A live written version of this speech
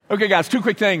Okay, guys, two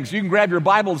quick things. You can grab your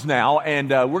Bibles now, and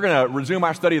we're going to resume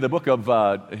our study of the book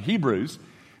of Hebrews.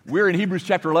 We're in Hebrews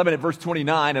chapter 11 at verse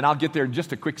 29, and I'll get there in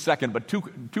just a quick second, but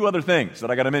two other things that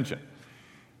I got to mention.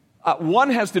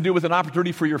 One has to do with an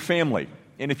opportunity for your family.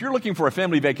 And if you're looking for a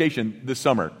family vacation this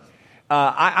summer,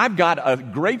 I've got a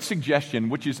great suggestion,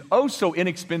 which is oh so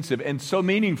inexpensive and so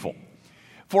meaningful.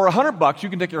 For $100, you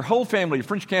can take your whole family to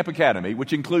French Camp Academy,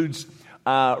 which includes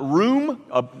room,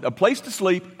 a place to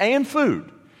sleep, and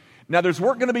food. Now, there's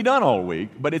work going to be done all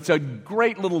week, but it's a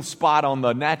great little spot on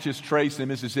the Natchez Trace in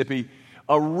Mississippi,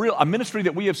 a ministry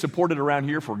that we have supported around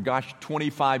here for,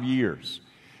 25 years.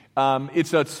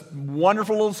 It's a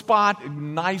wonderful little spot,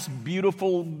 nice,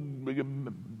 beautiful,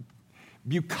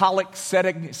 bucolic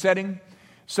setting.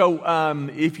 So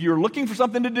if you're looking for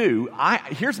something to do,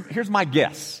 here's my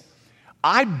guess.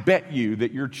 I bet you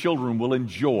that your children will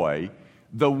enjoy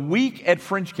the week at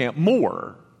French Camp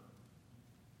more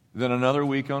than another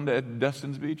week on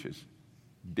Destin's beaches.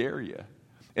 Dare you.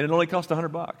 And it only costs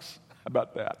 $100. How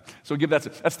about that? So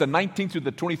that's the 19th through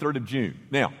the 23rd of June.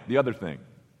 Now, the other thing.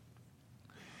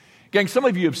 Gang, some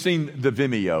of you have seen the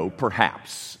Vimeo,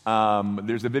 perhaps.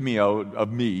 There's a Vimeo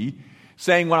of me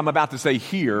saying what I'm about to say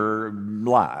here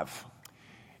live.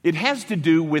 It has to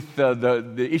do with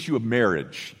the issue of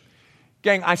marriage.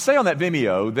 Gang, I say on that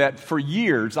Vimeo that for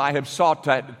years I have sought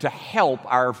to help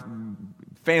our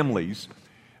families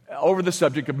over the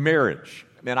subject of marriage.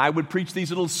 And I would preach these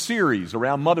little series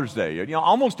around Mother's Day,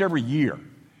 almost every year,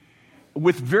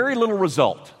 with very little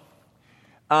result.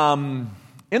 In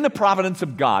the providence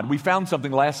of God, we found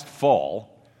something last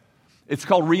fall. It's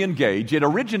called Re-Engage. It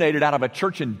originated out of a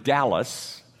church in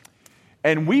Dallas,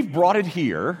 and we've brought it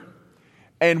here,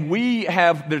 and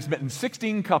there's been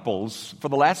 16 couples for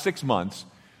the last 6 months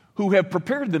who have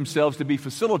prepared themselves to be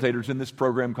facilitators in this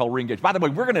program called Re-Engage. By the way,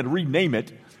 we're going to rename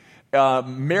it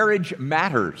Marriage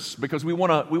Matters, because we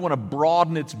want to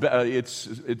broaden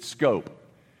its scope.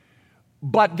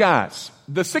 But guys,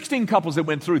 the 16 couples that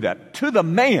went through that, to the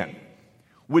man,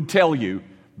 would tell you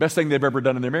best thing they've ever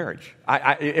done in their marriage.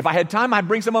 If I had time, I'd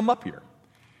bring some of them up here.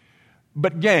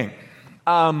 But gang,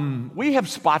 we have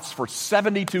spots for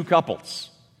 72 couples,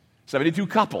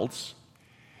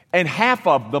 and half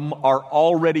of them are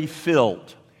already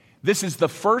filled. This is the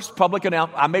first public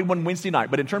announcement. I made one Wednesday night,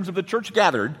 but in terms of the church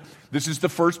gathered, this is the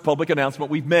first public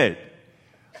announcement we've made.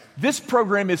 This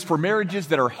program is for marriages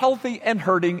that are healthy and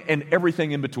hurting and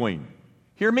everything in between.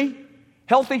 Hear me?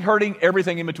 Healthy, hurting,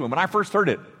 everything in between. When I first heard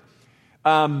it,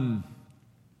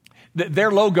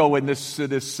 their logo in this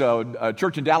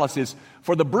church in Dallas is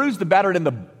for the bruised, the battered, and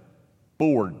the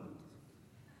bored.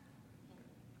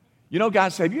 You know,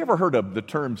 guys, have you ever heard of the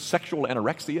term sexual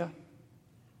anorexia?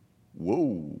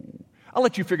 Whoa. I'll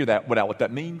let you figure out what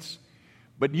that means.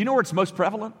 But you know where it's most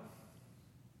prevalent?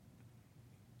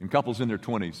 In couples in their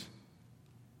 20s.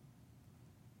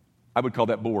 I would call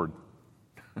that bored.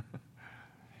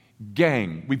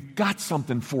 Gang, we've got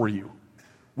something for you.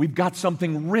 We've got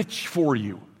something rich for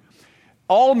you.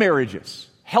 All marriages,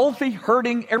 healthy,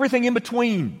 hurting, everything in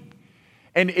between.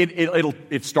 And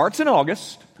it starts in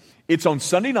August. It's on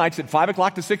Sunday nights at 5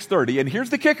 o'clock to 6:30. And here's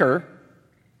the kicker.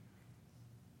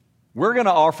 We're going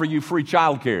to offer you free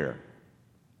childcare.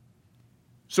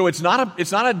 So it's not a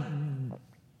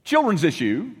children's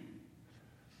issue.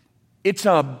 It's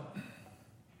a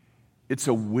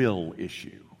will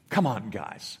issue. Come on,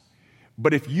 guys.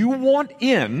 But if you want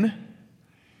in,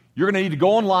 you're going to need to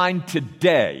go online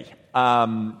today.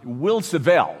 Will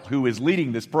Savell, who is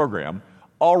leading this program,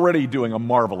 already doing a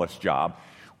marvelous job.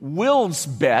 Will's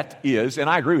bet is, and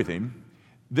I agree with him,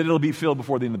 that it'll be filled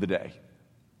before the end of the day.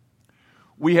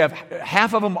 We have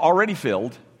half of them already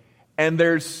filled, and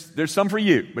there's some for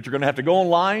you. But you're going to have to go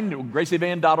online,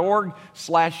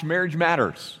 graceevan.org/marriage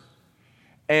matters.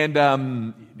 And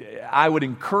I would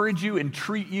encourage you,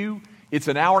 entreat you. It's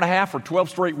an hour and a half for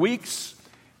 12 straight weeks,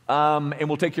 and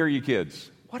we'll take care of your kids.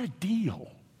 What a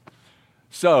deal.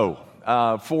 So,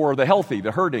 for the healthy,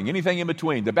 the hurting, anything in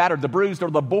between, the battered, the bruised, or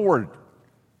the bored,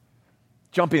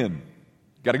 jump in.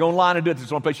 Got to go online and do it.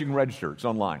 There's one place you can register. It's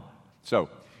online. So,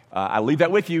 I leave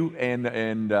that with you, and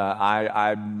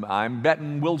I'm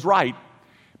betting Will's right.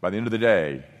 By the end of the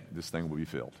day, this thing will be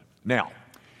filled. Now,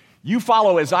 you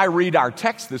follow as I read our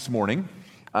text this morning.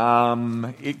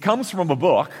 It comes from a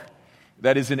book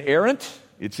that is inerrant,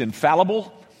 it's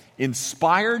infallible,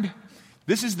 inspired.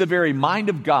 This is the very mind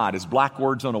of God as black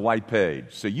words on a white page.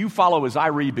 So you follow as I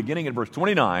read, beginning at verse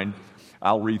 29.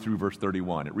 I'll read through verse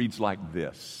 31. It reads like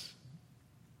this.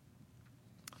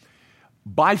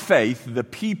 By faith, the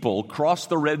people crossed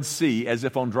the Red Sea as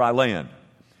if on dry land.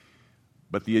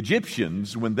 But the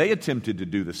Egyptians, when they attempted to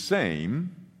do the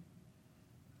same,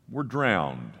 were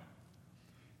drowned.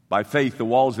 By faith, the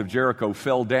walls of Jericho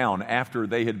fell down after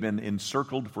they had been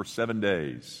encircled for 7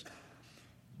 days.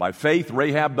 By faith,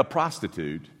 Rahab the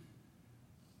prostitute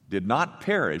did not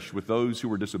perish with those who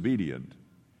were disobedient,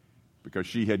 because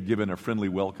she had given a friendly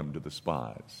welcome to the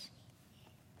spies.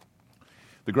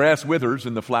 The grass withers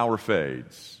and the flower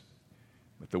fades,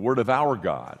 but the word of our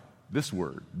God, this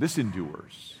word, this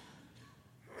endures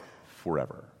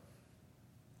forever.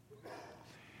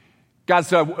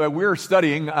 Guys, we're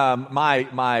studying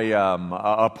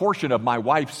a portion of my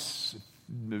wife's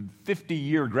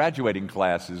 50-year graduating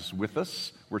classes with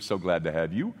us. We're so glad to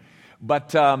have you.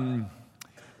 But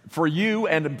for you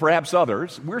and perhaps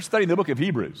others, we're studying the book of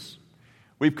Hebrews.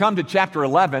 We've come to chapter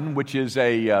 11, which is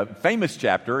a famous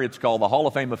chapter. It's called the Hall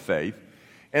of Fame of Faith.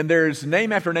 And there's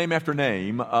name after name after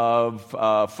name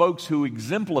of folks who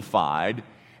exemplified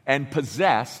and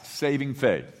possessed saving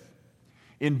faith,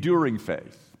 enduring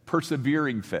faith,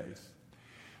 persevering faith.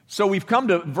 So we've come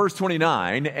to verse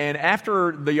 29, and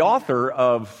after the author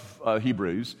of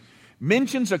Hebrews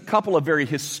mentions a couple of very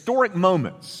historic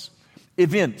moments,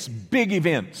 events, big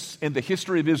events in the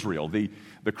history of Israel, the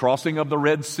crossing of the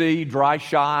Red Sea, dry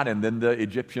shod, and then the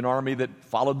Egyptian army that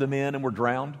followed them in and were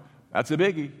drowned. That's a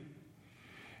biggie.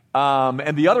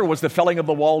 And the other was the felling of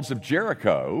the walls of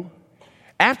Jericho.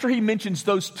 After he mentions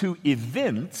those two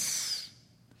events,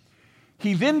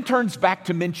 he then turns back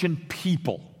to mention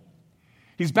people.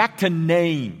 He's back to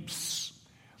names.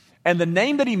 And the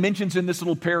name that he mentions in this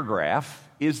little paragraph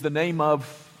is the name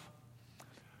of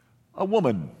a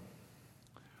woman.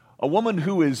 A woman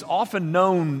who is often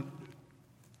known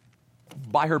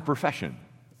by her profession.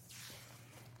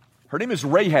 Her name is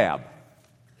Rahab,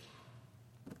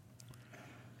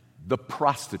 the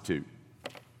prostitute.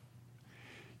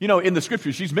 You know, in the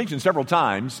scriptures, she's mentioned several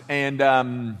times,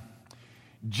 and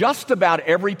just about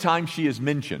every time she is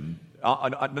mentioned,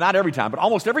 not every time, but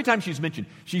almost every time she's mentioned,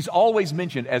 she's always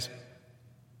mentioned as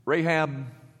Rahab,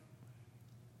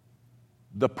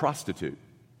 the prostitute.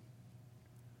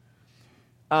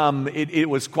 It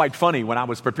was quite funny when I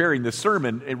was preparing this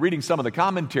sermon and reading some of the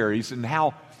commentaries and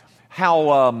how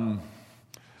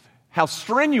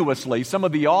strenuously some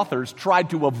of the authors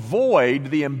tried to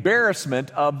avoid the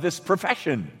embarrassment of this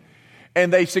profession.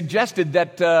 And they suggested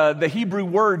that the Hebrew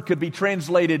word could be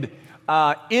translated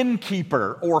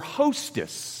innkeeper or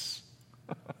hostess,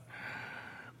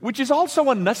 which is also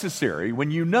unnecessary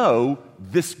when you know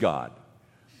this God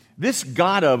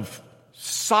of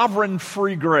sovereign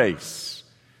free grace.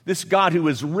 This God who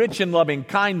is rich in loving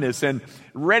kindness and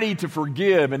ready to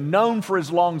forgive and known for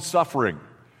his long suffering.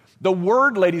 The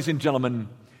word, ladies and gentlemen,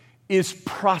 is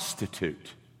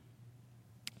prostitute.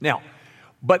 Now,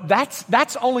 but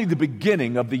that's only the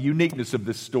beginning of the uniqueness of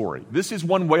this story. This is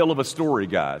one whale of a story,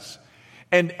 guys.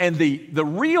 And the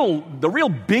real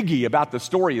biggie about the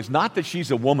story is not that she's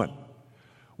a woman.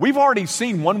 We've already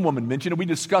seen one woman mentioned, and we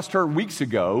discussed her weeks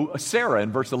ago, Sarah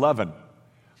in verse 11.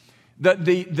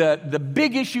 The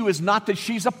big issue is not that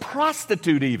she's a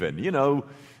prostitute even, you know,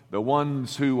 the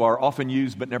ones who are often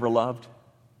used but never loved.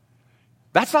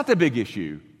 That's not the big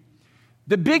issue.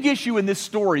 The big issue in this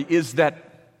story is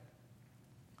that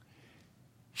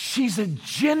she's a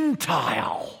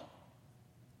Gentile.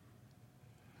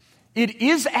 It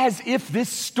is as if this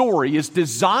story is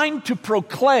designed to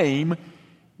proclaim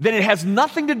that it has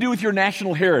nothing to do with your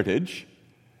national heritage,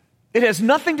 it has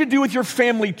nothing to do with your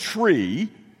family tree,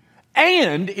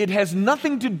 and it has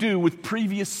nothing to do with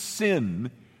previous sin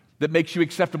that makes you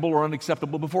acceptable or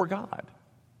unacceptable before God.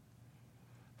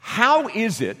 How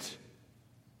is it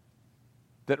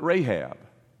that Rahab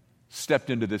stepped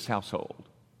into this household?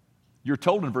 You're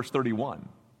told in verse 31,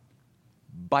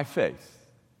 by faith.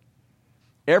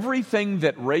 Everything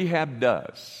that Rahab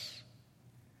does,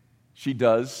 she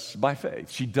does by faith.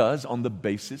 She does on the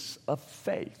basis of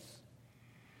faith.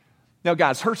 Now,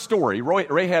 guys, her story,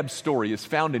 Rahab's story, is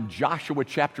found in Joshua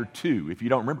chapter 2. If you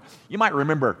don't remember, you might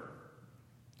remember,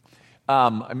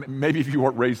 maybe if you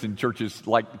weren't raised in churches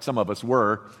like some of us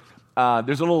were,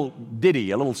 there's a little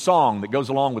ditty, a little song that goes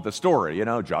along with the story. You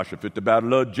know, Joshua fit the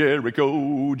battle of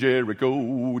Jericho,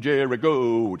 Jericho,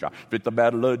 Jericho. Joshua fit the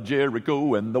battle of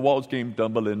Jericho, and the walls came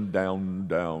tumbling down,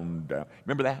 down, down.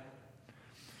 Remember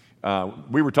that?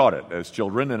 We were taught it as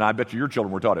children, and I bet you your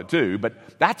children were taught it too,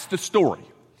 but that's the story.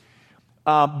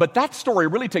 But that story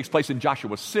really takes place in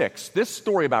Joshua 6. This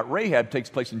story about Rahab takes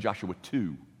place in Joshua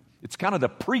 2. It's kind of the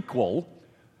prequel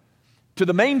to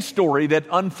the main story that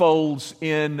unfolds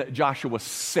in Joshua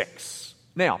 6.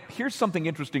 Now, here's something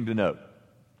interesting to note.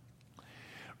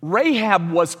 Rahab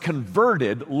was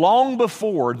converted long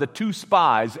before the two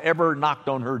spies ever knocked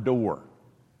on her door.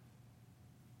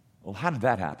 Well, how did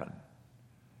that happen?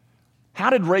 How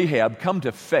did Rahab come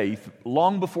to faith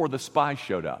long before the spies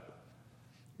showed up?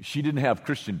 She didn't have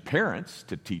Christian parents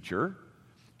to teach her.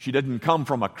 She didn't come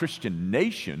from a Christian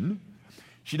nation.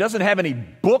 She doesn't have any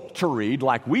book to read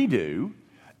like we do.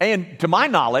 And to my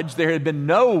knowledge, there had been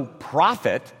no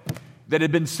prophet that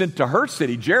had been sent to her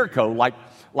city, Jericho, like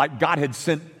God had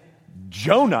sent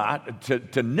Jonah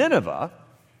to Nineveh.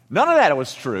 None of that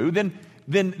was true.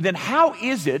 Then how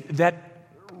is it that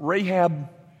Rahab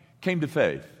came to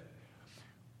faith?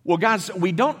 Well, guys,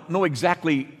 we don't know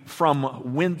exactly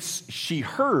from whence she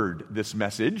heard this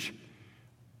message,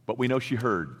 but we know she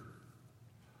heard.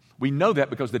 We know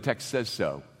that because the text says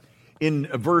so. In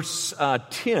verse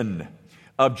 10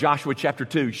 of Joshua chapter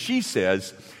 2, she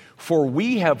says, "For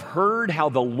we have heard how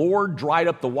the Lord dried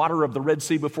up the water of the Red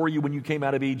Sea before you when you came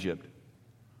out of Egypt."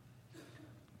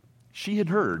 She had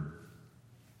heard.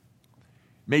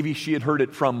 Maybe she had heard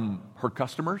it from her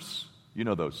customers. You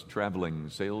know those traveling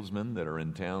salesmen that are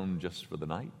in town just for the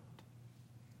night?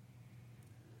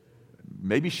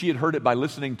 Maybe she had heard it by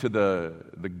listening to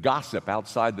the gossip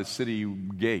outside the city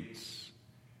gates.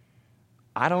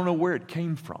 I don't know where it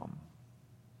came from,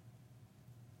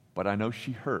 but I know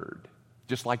she heard,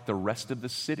 just like the rest of the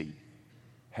city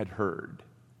had heard.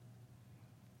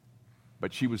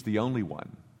 But she was the only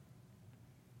one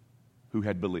who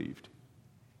had believed.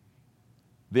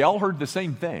 They all heard the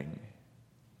same thing,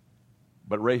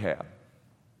 but Rahab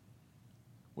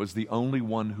was the only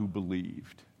one who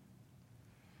believed.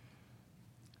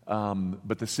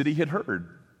 But the city had heard,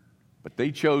 but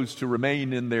they chose to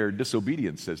remain in their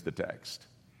disobedience, says the text.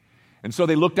 And so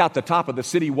they looked out the top of the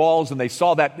city walls and they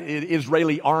saw that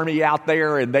Israeli army out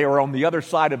there, and they were on the other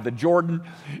side of the Jordan,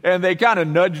 and they kind of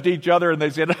nudged each other and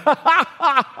they said,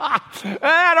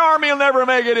 "That army will never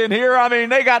make it in here. I mean,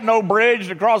 they got no bridge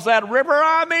to cross that river.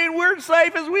 I mean, we're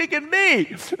safe as we can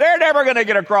be. They're never going to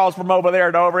get across from over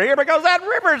there to over here because that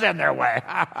river's in their way."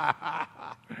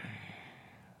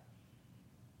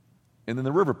 And then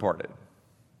the river parted,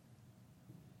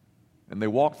 and they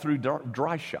walked through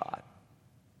dry shod.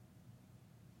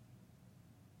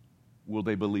 Will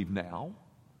they believe now?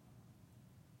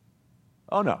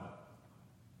 Oh, no.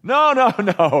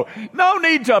 No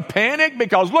need to panic,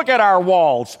 because look at our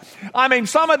walls. I mean,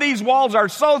 some of these walls are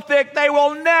so thick they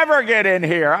will never get in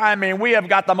here. I mean, we have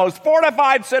got the most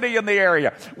fortified city in the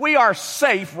area. We are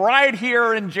safe right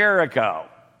here in Jericho.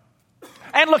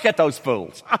 And look at those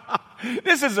fools.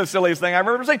 This is the silliest thing I've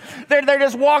ever seen. They're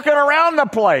just walking around the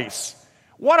place.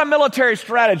 What a military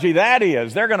strategy that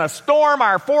is. They're going to storm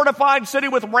our fortified city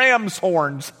with ram's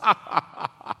horns.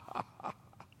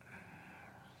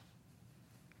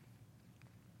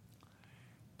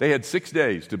 They had 6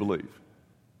 days to believe.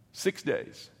 6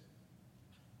 days.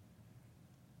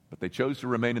 But they chose to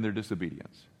remain in their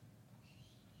disobedience.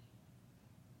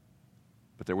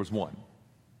 But there was one.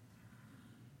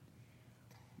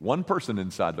 One person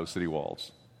inside those city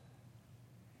walls.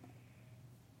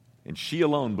 And she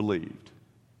alone believed.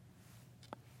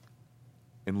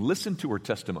 And listen to her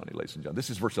testimony, ladies and gentlemen.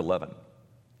 This is verse 11.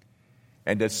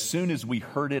 "And as soon as we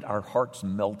heard it, our hearts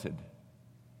melted.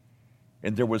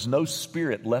 And there was no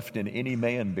spirit left in any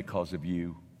man because of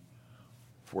you.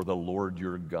 For the Lord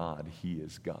your God, He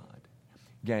is God."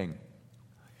 Gang,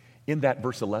 in that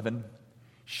verse 11,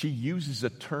 she uses a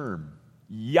term,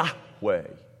 Yahweh,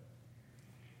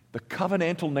 the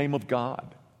covenantal name of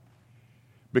God.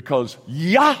 Because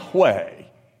Yahweh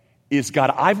is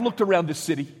God. I've looked around this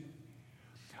city.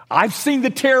 I've seen the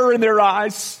terror in their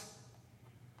eyes.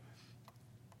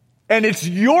 And it's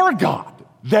your God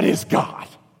that is God.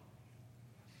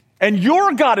 And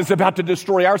your God is about to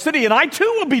destroy our city, and I too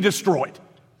will be destroyed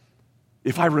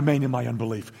if I remain in my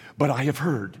unbelief. But I have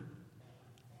heard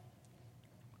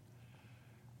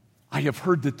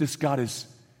that this God is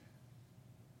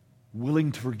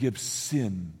willing to forgive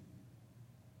sin,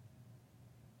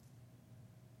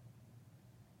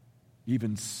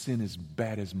 even sin as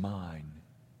bad as mine.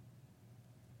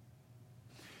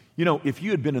 You know, if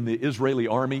you had been in the Israeli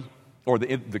army or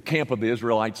the camp of the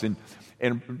Israelites, and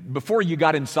before you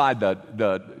got inside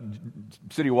the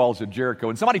city walls of Jericho,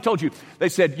 and somebody told you, they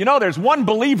said, "You know, there's one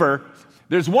believer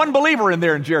in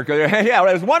there in Jericho." Yeah,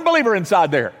 there's one believer inside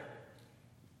there.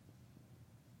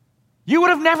 You would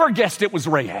have never guessed it was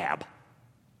Rahab.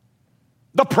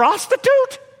 The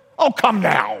prostitute? Oh, come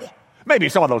now. Maybe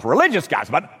some of those religious guys,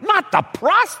 but not the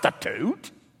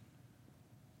prostitute.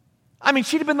 I mean,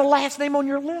 she'd have been the last name on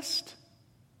your list.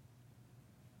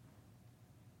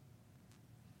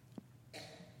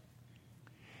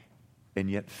 And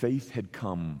yet faith had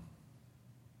come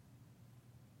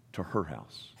to her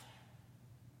house.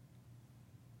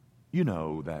 You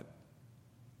know, that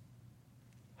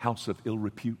house of ill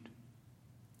repute.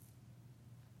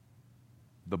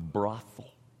 the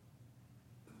brothel.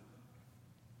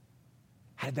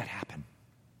 How did that happen?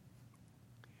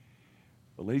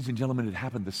 Well, ladies and gentlemen, it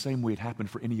happened the same way it happened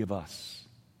for any of us.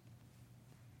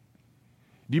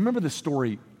 Do you remember the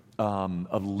story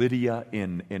of Lydia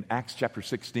in Acts chapter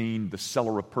 16, the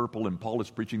seller of purple, and Paul is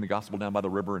preaching the gospel down by the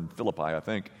river in Philippi, I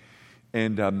think.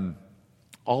 And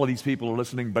all of these people are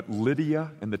listening, but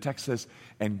Lydia, and the text says,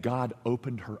 and God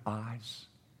opened her eyes.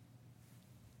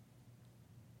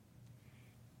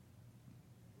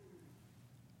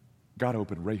 God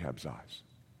opened Rahab's eyes,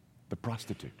 the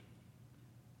prostitute.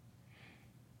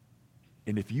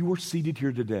 And if you are seated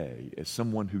here today as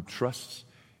someone who trusts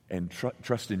and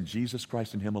trust in Jesus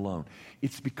Christ and Him alone,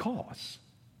 it's because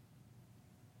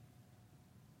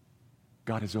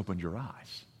God has opened your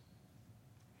eyes.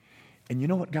 And you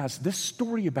know what, guys? This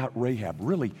story about Rahab,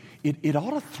 really, it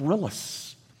ought to thrill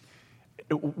us.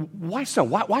 Why so?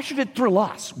 Why should it thrill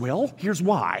us? Well, here's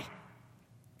why.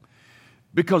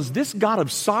 Because this God of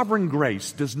sovereign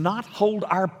grace does not hold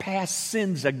our past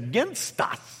sins against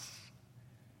us.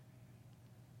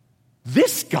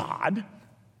 This God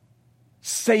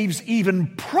saves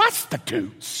even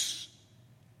prostitutes.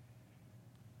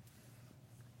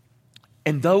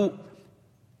 And though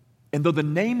the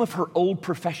name of her old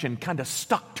profession kind of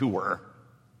stuck to her,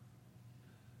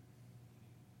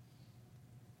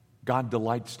 God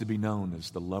delights to be known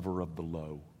as the lover of the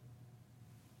low,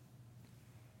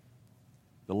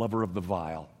 the lover of the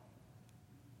vile,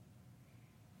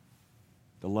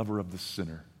 the lover of the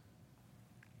sinner.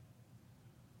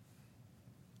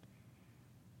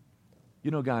 You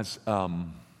know, guys, I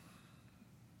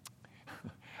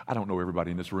don't know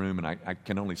everybody in this room, and I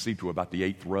can only see to about the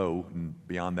 8th row, and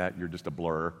beyond that, you're just a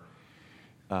blur.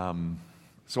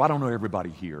 So I don't know everybody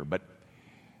here, but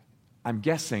I'm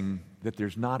guessing that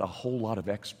there's not a whole lot of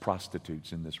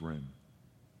ex-prostitutes in this room.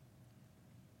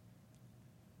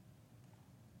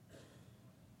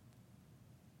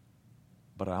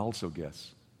 But I also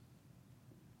guess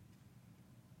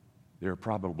there are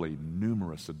probably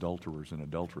numerous adulterers and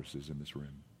adulteresses in this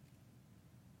room.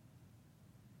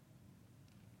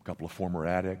 A couple of former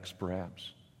addicts,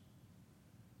 perhaps.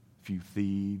 A few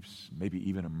thieves, maybe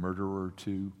even a murderer or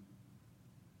two.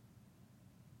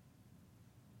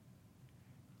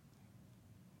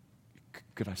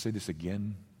 Could I say this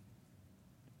again?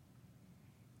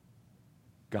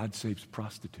 God saves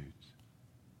prostitutes.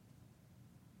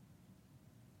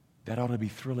 That ought to be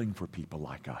thrilling for people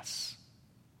like us.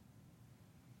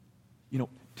 You know,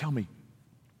 tell me,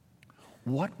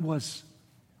 what was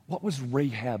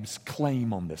Rahab's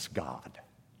claim on this God?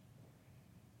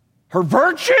 Her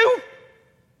virtue?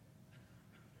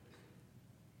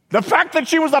 The fact that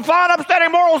she was a fine,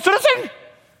 upstanding, moral citizen?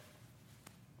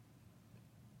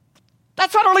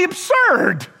 That's utterly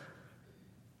absurd.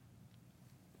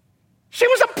 She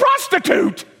was a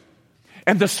prostitute.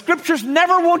 And the scriptures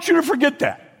never want you to forget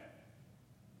that.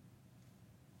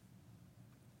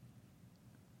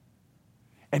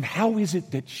 And how is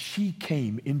it that she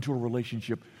came into a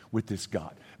relationship with this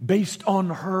God? Based on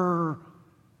her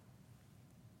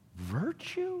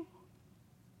virtue?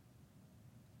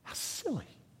 How silly.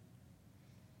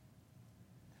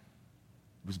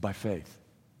 It was by faith.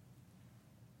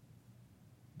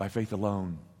 By faith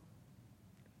alone.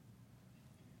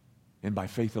 And by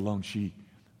faith alone, she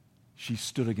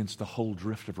stood against the whole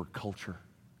drift of her culture.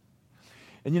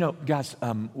 And you know, guys,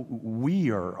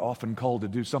 we are often called to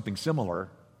do something similar.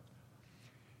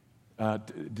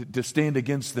 To stand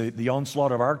against the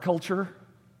onslaught of our culture.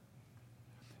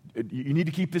 You need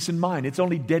to keep this in mind. It's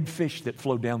only dead fish that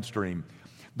flow downstream.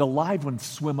 The live ones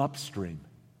swim upstream.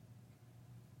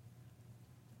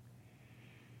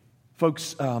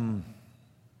 Folks,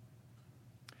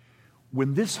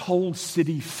 when this whole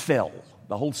city fell,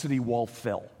 the whole city wall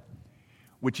fell,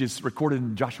 which is recorded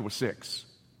in Joshua 6,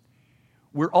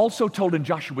 we're also told in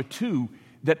Joshua 2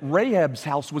 that Rahab's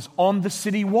house was on the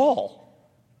city wall.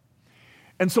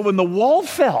 And so when the wall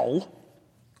fell,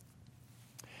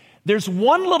 there's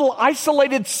one little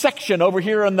isolated section over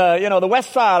here on the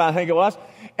west side, I think it was,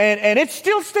 and it's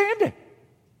still standing.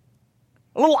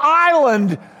 A little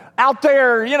island out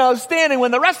there, standing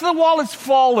when the rest of the wall is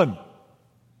fallen.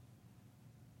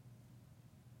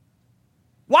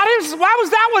 Why was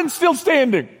that one still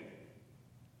standing?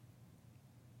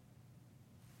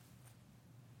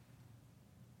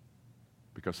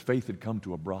 Because faith had come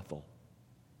to a brothel.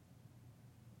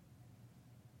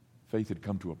 Faith had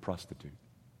come to a prostitute.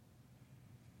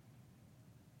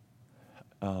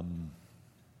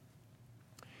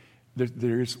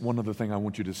 There is one other thing I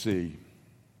want you to see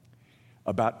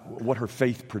about what her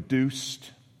faith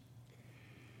produced.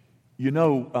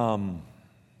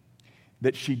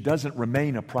 that she doesn't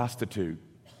remain a prostitute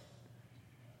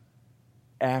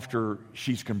after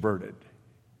she's converted.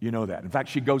 You know that. In fact,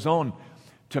 she goes on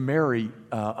to marry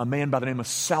a man by the name of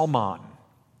Salmon,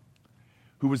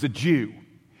 who was a Jew.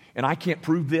 And I can't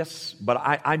prove this, but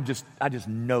I just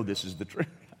know this is the truth.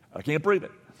 I can't prove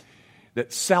it.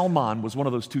 That Salmon was one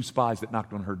of those two spies that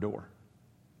knocked on her door.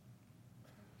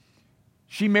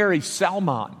 She marries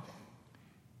Salmon,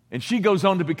 and she goes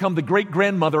on to become the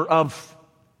great-grandmother of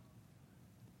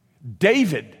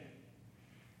David,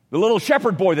 the little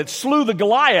shepherd boy that slew the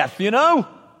Goliath,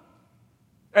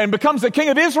 and becomes the king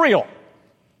of Israel.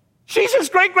 She's his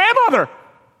great-grandmother,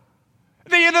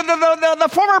 the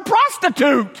former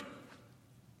prostitute.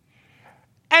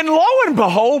 And lo and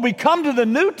behold, we come to the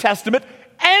New Testament,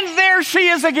 and there she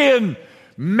is again.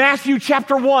 Matthew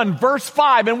chapter 1, verse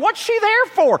 5. And what's she there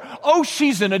for? Oh,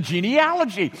 she's in a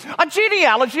genealogy. A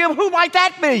genealogy of who might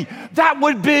that be? That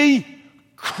would be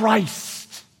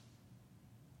Christ.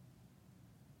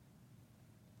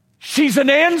 She's an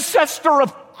ancestor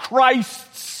of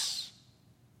Christ's.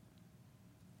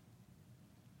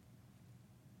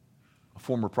 A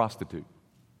former prostitute.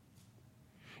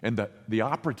 And the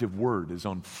operative word is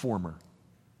on former.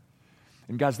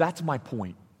 And guys, that's my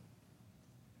point.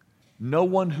 No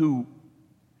one who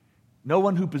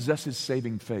possesses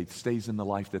saving faith stays in the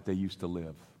life that they used to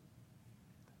live.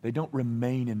 They don't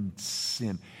remain in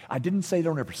sin. I didn't say they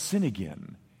don't ever sin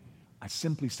again. I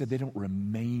simply said they don't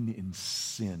remain in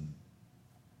sin.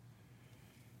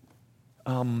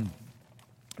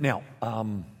 Now,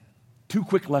 two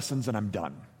quick lessons and I'm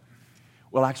done.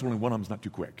 Well, actually, only one of them's not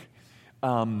too quick.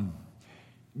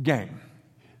 Gang,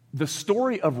 the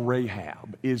story of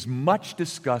Rahab is much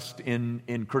discussed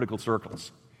in critical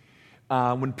circles.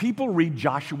 When people read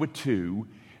Joshua 2,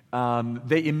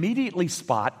 they immediately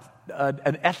spot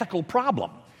an ethical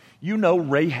problem.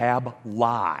 Rahab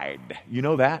lied. You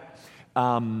know that?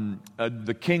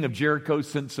 The king of Jericho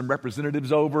sent some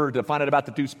representatives over to find out about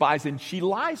the two spies, and she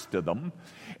lies to them.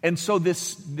 And so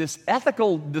this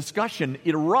ethical discussion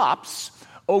erupts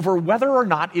over whether or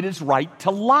not it is right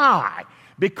to lie.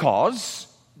 Because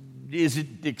is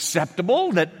it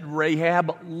acceptable that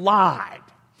Rahab lied?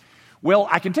 Well,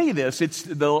 I can tell you this,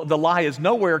 the lie is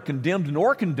nowhere condemned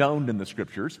nor condoned in the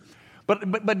Scriptures.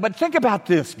 But think about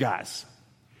this, guys.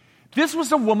 This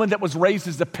was a woman that was raised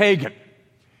as a pagan.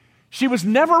 She was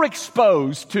never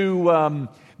exposed to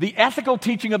the ethical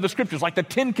teaching of the Scriptures, like the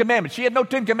Ten Commandments. She had no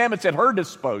Ten Commandments at her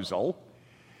disposal.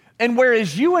 And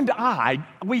whereas you and I,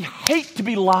 we hate to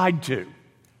be lied to.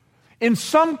 In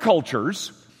some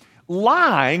cultures,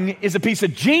 lying is a piece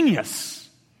of genius.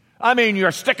 I mean,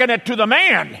 you're sticking it to the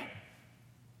man. Let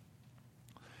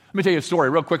me tell you a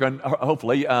story real quick,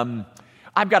 hopefully.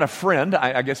 I've got a friend,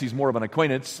 I guess he's more of an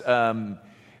acquaintance.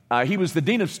 He was the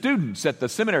dean of students at the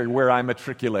seminary where I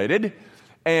matriculated,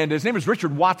 and his name is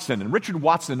Richard Watson. And Richard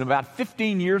Watson, about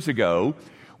 15 years ago,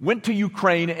 went to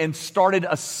Ukraine and started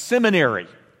a seminary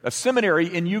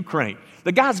in Ukraine.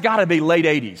 The guy's got to be late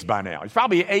 80s by now. He's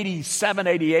probably 87,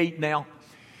 88 now.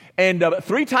 And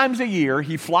 3 times a year,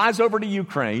 he flies over to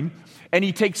Ukraine, and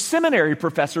he takes seminary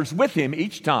professors with him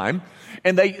each time,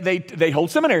 and they hold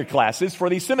seminary classes for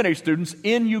these seminary students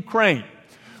in Ukraine.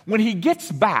 When he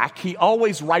gets back, he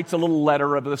always writes a little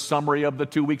letter of the summary of the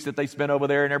 2 weeks that they spent over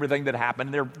there and everything that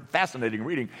happened. They're fascinating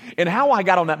reading. And how I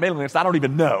got on that mailing list, I don't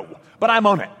even know, but I'm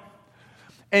on it.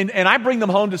 And I bring them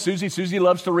home to Susie. Susie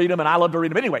loves to read them, and I love to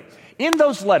read them. Anyway, in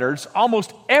those letters,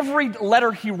 almost every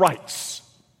letter he writes,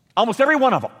 almost every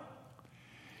one of them,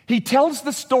 he tells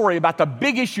the story about the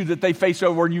big issue that they face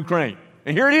over in Ukraine.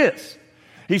 And here it is.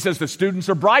 He says the students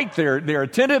are bright, they're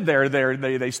attentive,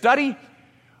 they study,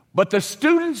 but the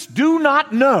students do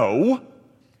not know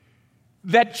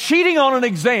that cheating on an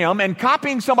exam and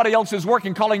copying somebody else's work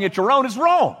and calling it your own is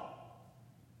wrong.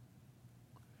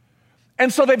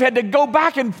 And so they've had to go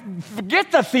back and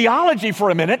forget the theology for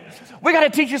a minute. We got to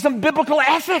teach you some biblical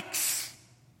ethics.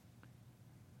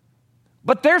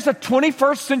 But there's a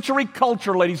 21st century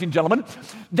culture, ladies and gentlemen,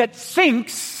 that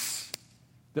thinks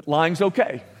that lying's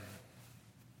okay.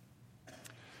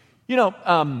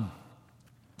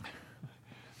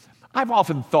 I've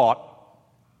often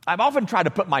tried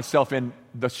to put myself in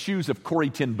the shoes of Corrie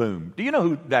ten Boom. Do you know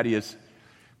who that is?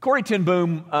 Corrie ten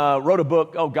Boom wrote a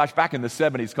book, back in the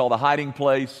 70s called The Hiding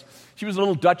Place. She was a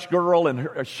little Dutch girl,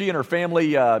 and she and her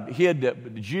family hid the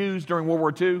Jews during World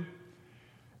War II.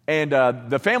 And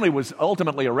the family was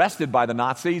ultimately arrested by the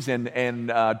Nazis and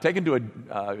taken to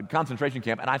a concentration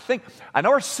camp. And I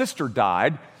know her sister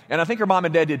died, and I think her mom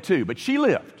and dad did too, but she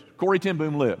lived. Corrie ten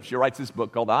Boom lived. She writes this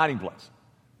book called The Hiding Place.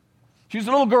 She was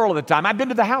a little girl at the time. I've been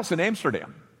to the house in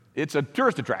Amsterdam. It's a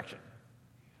tourist attraction.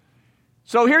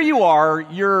 So here you are,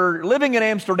 you're living in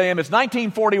Amsterdam, it's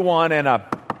 1941, and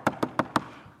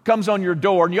comes on your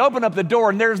door, and you open up the door,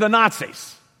 and there's the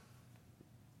Nazis,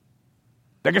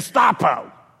 the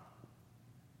Gestapo.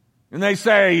 And they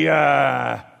say,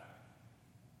 are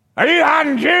you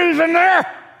hiding Jews in there?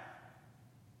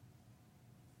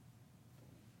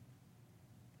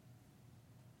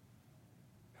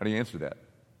 How do you answer that?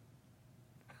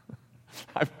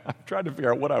 I've tried to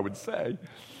figure out what I would say.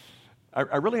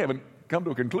 I really haven't come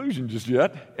to a conclusion just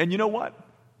yet. And you know what?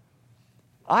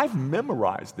 I've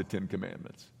memorized the Ten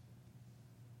Commandments.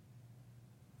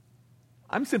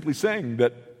 I'm simply saying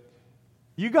that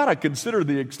you got to consider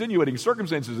the extenuating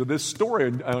circumstances of this story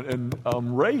and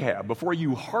Rahab before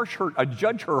you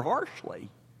judge her harshly.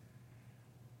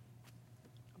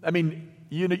 I mean,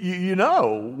 you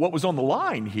know what was on the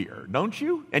line here, don't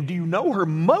you? And do you know her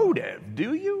motive?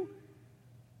 Do you?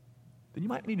 Then you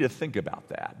might need to think about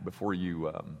that before you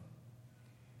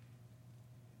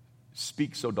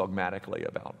speak so dogmatically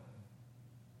about.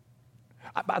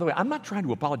 By the way, I'm not trying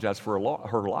to apologize for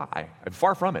her lie.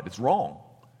 Far from it. It's wrong.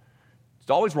 It's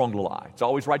always wrong to lie. It's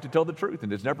always right to tell the truth,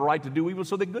 and it's never right to do evil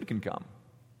so that good can come.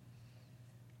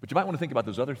 But you might want to think about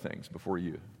those other things before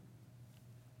you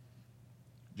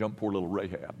jump poor little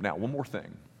Rahab. Now, one more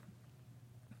thing.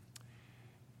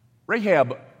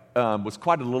 Rahab was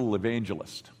quite a little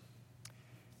evangelist.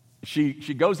 She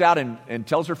goes out and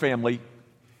tells her family,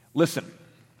 listen,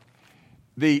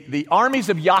 the armies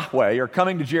of Yahweh are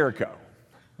coming to Jericho.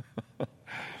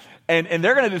 And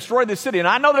they're going to destroy this city. And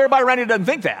I know that everybody around here doesn't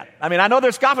think that. I mean, I know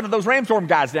they're scoffing at those ramstorm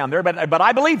guys down there, but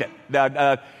I believe it.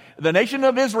 The nation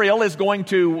of Israel is going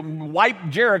to wipe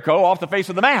Jericho off the face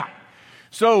of the map.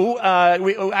 So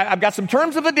I've got some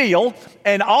terms of the deal,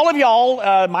 and all of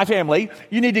y'all, my family,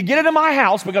 you need to get into my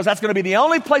house because that's going to be the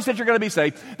only place that you're going to be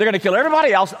safe. They're going to kill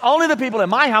everybody else. Only the people in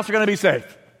my house are going to be safe.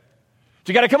 So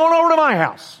you got to come on over to my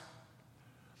house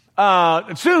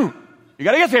soon. You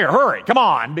got to get there. Hurry. Come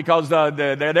on, because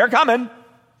they're coming.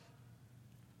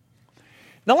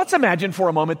 Now let's imagine for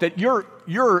a moment that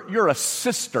you're a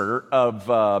sister of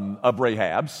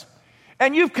Rahab's.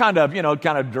 And you've kind of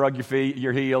drug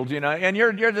your heels, and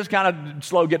you're just kind of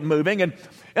slow getting moving, and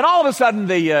all of a sudden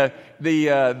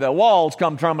the walls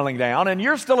come tumbling down, and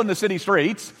you're still in the city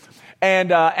streets,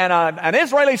 and an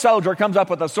Israeli soldier comes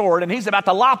up with a sword, and he's about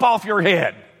to lop off your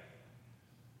head,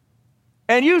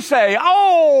 and you say,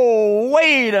 "Oh,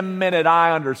 wait a minute,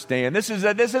 I understand. This is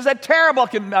a terrible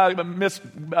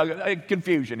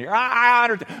confusion here. I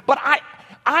understand, but I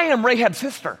am Rahab's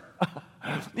sister."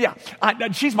 Yeah,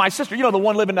 she's my sister. You know, the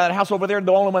one living in that house over there,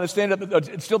 the only one that's standing up,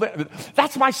 still there.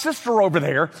 That's my sister over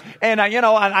there. And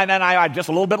I'm just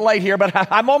a little bit late here, but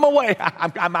I'm on my way.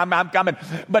 I'm coming.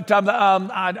 But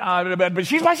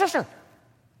she's my sister.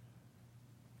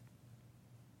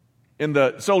 And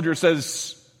the soldier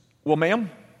says, "Well,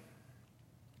 ma'am,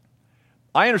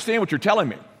 I understand what you're telling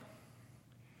me.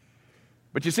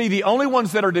 But you see, the only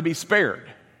ones that are to be spared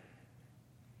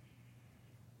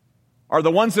are the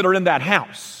ones that are in that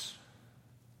house.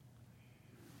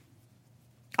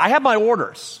 I have my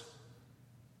orders.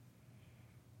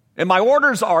 And my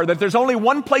orders are that there's only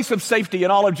one place of safety in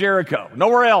all of Jericho,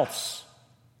 nowhere else.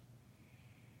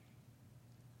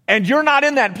 And you're not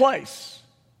in that place.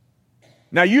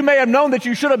 Now, you may have known that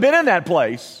you should have been in that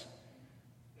place,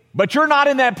 but you're not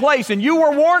in that place. And you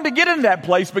were warned to get in that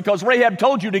place because Rahab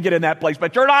told you to get in that place,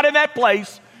 but you're not in that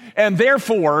place, and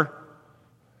therefore,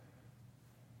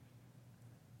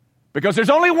 because there's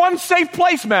only one safe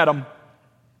place, madam,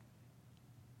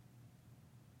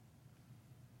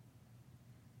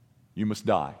 you must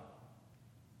die."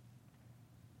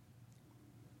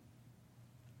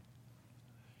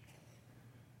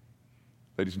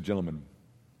 Ladies and gentlemen,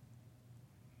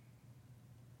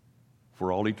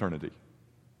 for all eternity,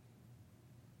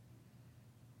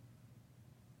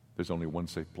 there's only one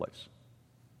safe place.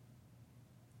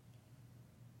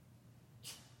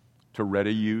 To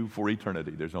ready you for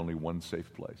eternity, there's only one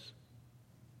safe place.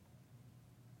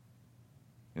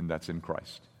 And that's in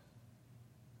Christ.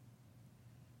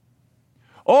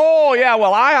 Oh, yeah,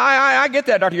 well, I get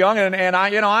that, Dr. Young, and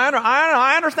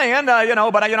I understand,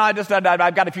 but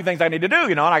I've got a few things I need to do,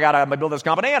 and I got to build this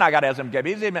company, and I got to have some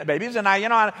babies, and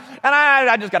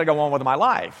I just got to go on with my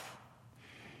life.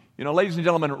 Ladies and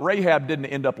gentlemen, Rahab didn't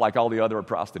end up like all the other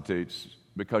prostitutes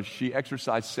because she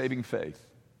exercised saving faith.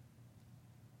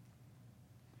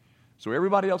 So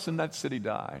everybody else in that city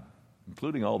died,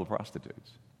 including all the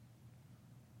prostitutes,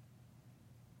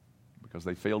 because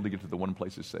they failed to get to the one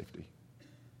place of safety.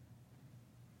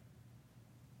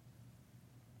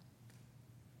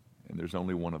 And there's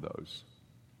only one of those.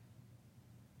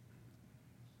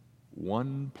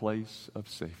 one place of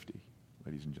safety,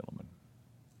 ladies and gentlemen.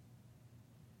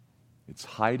 It's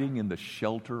hiding in the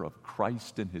shelter of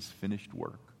Christ and his finished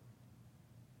work.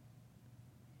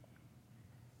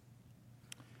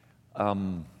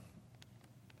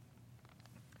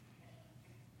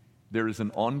 There is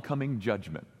an oncoming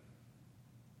judgment.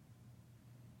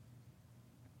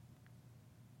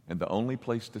 And the only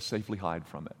place to safely hide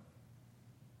from it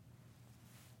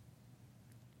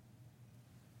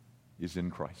is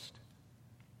in Christ.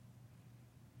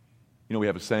 You know, we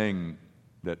have a saying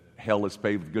that hell is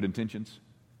paved with good intentions.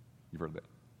 You've heard that.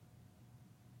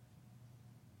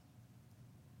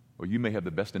 Well, you may have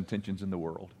the best intentions in the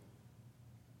world.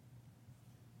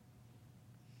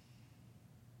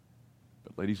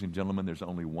 But ladies and gentlemen, there's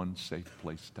only one safe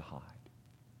place to hide.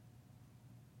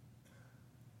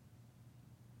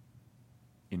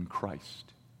 In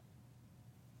Christ.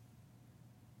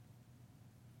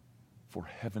 For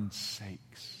heaven's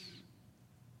sakes,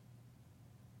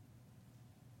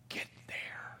 get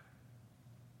there.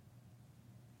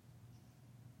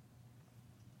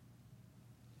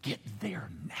 Get there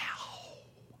now.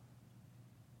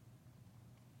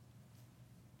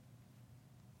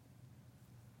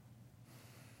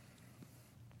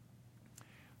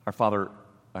 Our Father,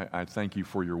 I thank you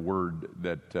for your word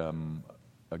that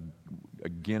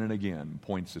again and again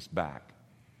points us back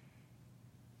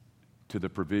to the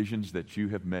provisions that you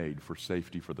have made for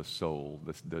safety for the soul,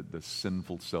 the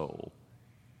sinful soul.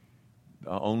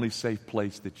 The only safe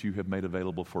place that you have made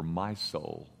available for my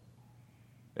soul,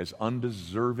 as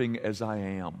undeserving as I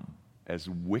am, as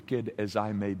wicked as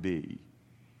I may be,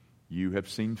 you have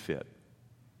seen fit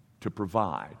to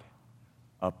provide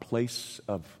a place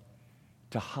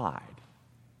to hide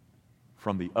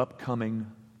from the upcoming,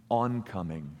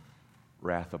 oncoming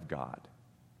wrath of God.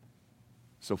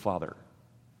 So, Father,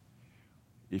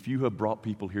 if you have brought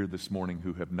people here this morning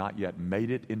who have not yet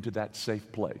made it into that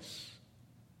safe place,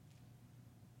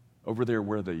 over there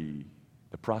where the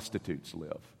prostitutes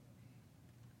live,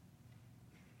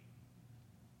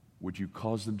 would you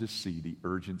cause them to see the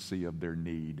urgency of their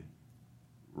need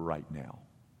right now?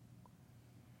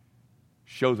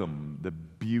 Show them the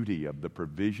beauty of the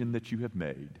provision that you have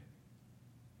made,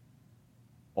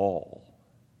 all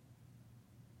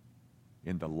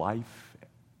in the life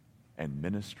and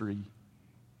ministry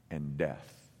and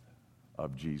death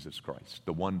of Jesus Christ,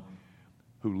 the one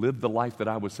who lived the life that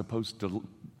I was supposed to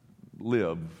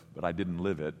live, but I didn't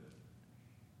live it,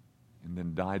 and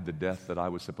then died the death that I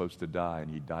was supposed to die,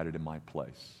 and he died it in my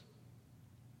place.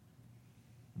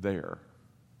 There,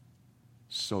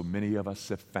 so many of us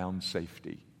have found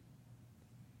safety.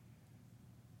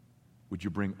 Would you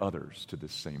bring others to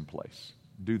this same place?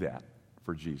 Do that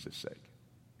for Jesus' sake.